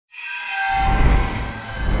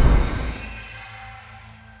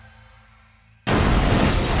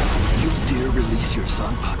Is your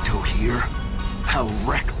Zanpakuto here? How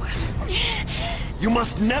reckless. You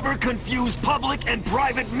must never confuse public and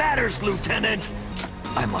private matters, Lieutenant!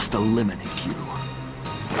 I must eliminate you.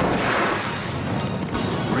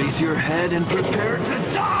 Raise your head and prepare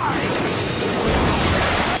to die!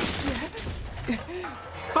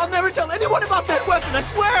 I'll never tell anyone about that weapon, I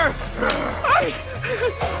swear!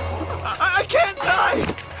 I can't die!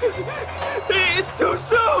 It's too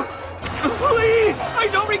soon! Please! I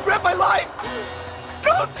don't regret my life!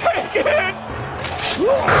 Don't take it!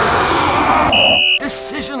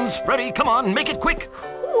 Decisions ready, come on, make it quick!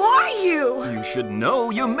 Who are you? You should know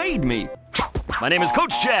you made me. My name is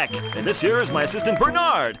Coach Jack, and this here is my assistant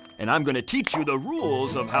Bernard, and I'm gonna teach you the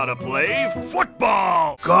rules of how to play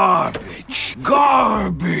football! Garbage!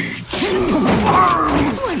 Garbage! Who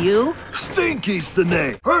are you? Stinky's the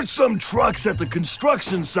name. Heard some trucks at the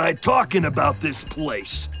construction site talking about this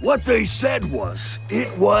place. What they said was,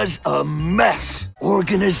 it was a mess.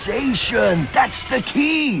 Organization, that's the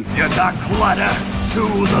key. You got clutter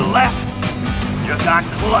to the left. You got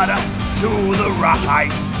clutter to the right.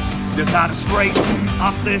 You gotta straighten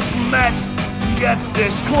up this mess. Get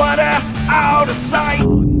this clutter out of sight.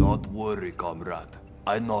 Not worry, comrade.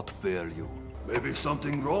 I not fail you. Maybe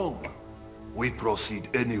something wrong. We proceed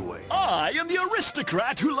anyway. I am the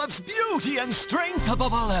aristocrat who loves beauty and strength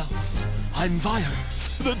above all else. I'm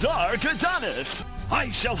Violence, the Dark Adonis. I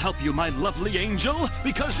shall help you, my lovely angel,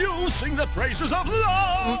 because you sing the praises of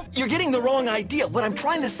love! You're getting the wrong idea. What I'm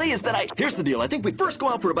trying to say is that Here's the deal. I think we first go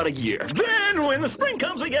out for about a year. Then, when the spring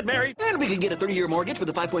comes, we get married. And we can get a 30-year mortgage with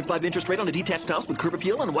a 5.5 interest rate on a detached house with curb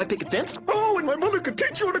appeal and a white picket fence. Oh, and my mother could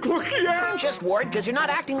teach you how to cook, yeah! I'm just worried because you're not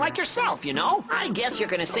acting like yourself, you know? I guess you're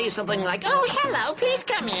gonna say something like, oh, hello, please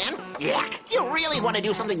come in. Yuck, you really want to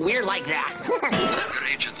do something weird like that? Your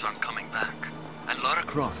agents aren't coming back, and Lara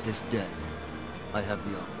Croft is dead. I have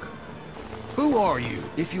the Ark. Who are you?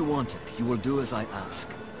 If you want it, you will do as I ask.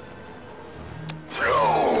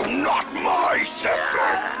 No, not my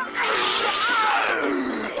scepter!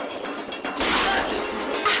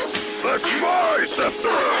 That's my scepter!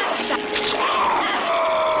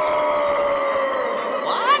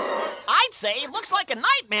 What? I'd say it looks like a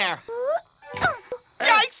nightmare.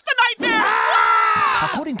 Yikes, the nightmare!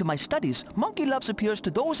 According to my studies, monkey loves appears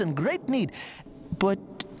to those in great need.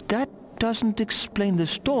 But that doesn't explain the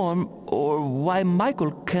storm or why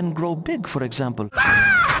Michael can grow big, for example.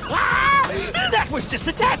 That was just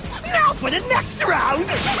a test! Now for the next round!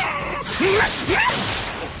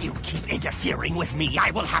 If you keep interfering with me,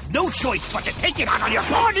 I will have no choice but to take it out on your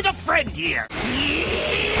poor friend here!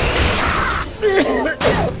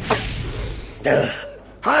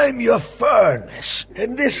 I'm your furnace,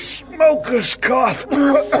 and this smoker's cough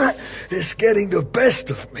is getting the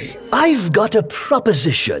best of me. I've got a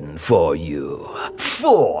proposition for you.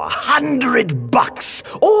 $400,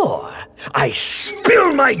 or I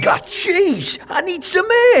spill my gut. Jeez, I need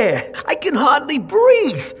some air. I can hardly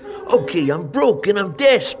breathe. Okay, I'm broken, I'm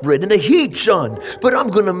desperate, and the heat's on, but I'm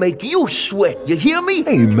gonna make you sweat, you hear me?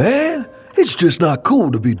 Hey, man. It's just not cool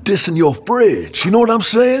to be dissing your fridge, you know what I'm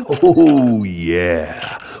saying? Oh,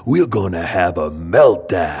 yeah. We're gonna have a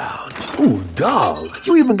meltdown. Ooh, dog,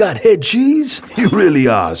 you even got head cheese? You really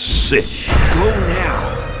are sick. Go now,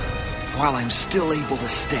 while I'm still able to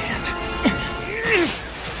stand.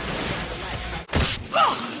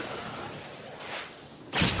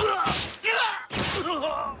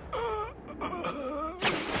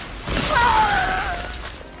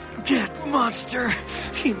 That monster!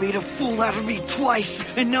 He made a fool out of me twice,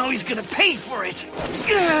 and now he's gonna pay for it!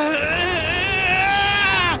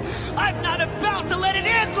 I'm not about to let it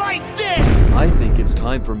end like this! I think it's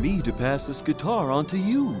time for me to pass this guitar on to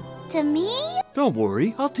you. To me? Don't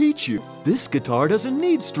worry, I'll teach you. This guitar doesn't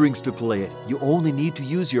need strings to play it. You only need to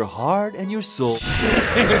use your heart and your soul.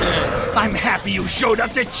 I'm happy you showed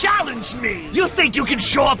up to challenge me! You think you can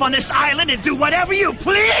show up on this island and do whatever you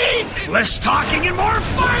please? Less talking and more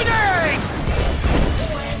fighting!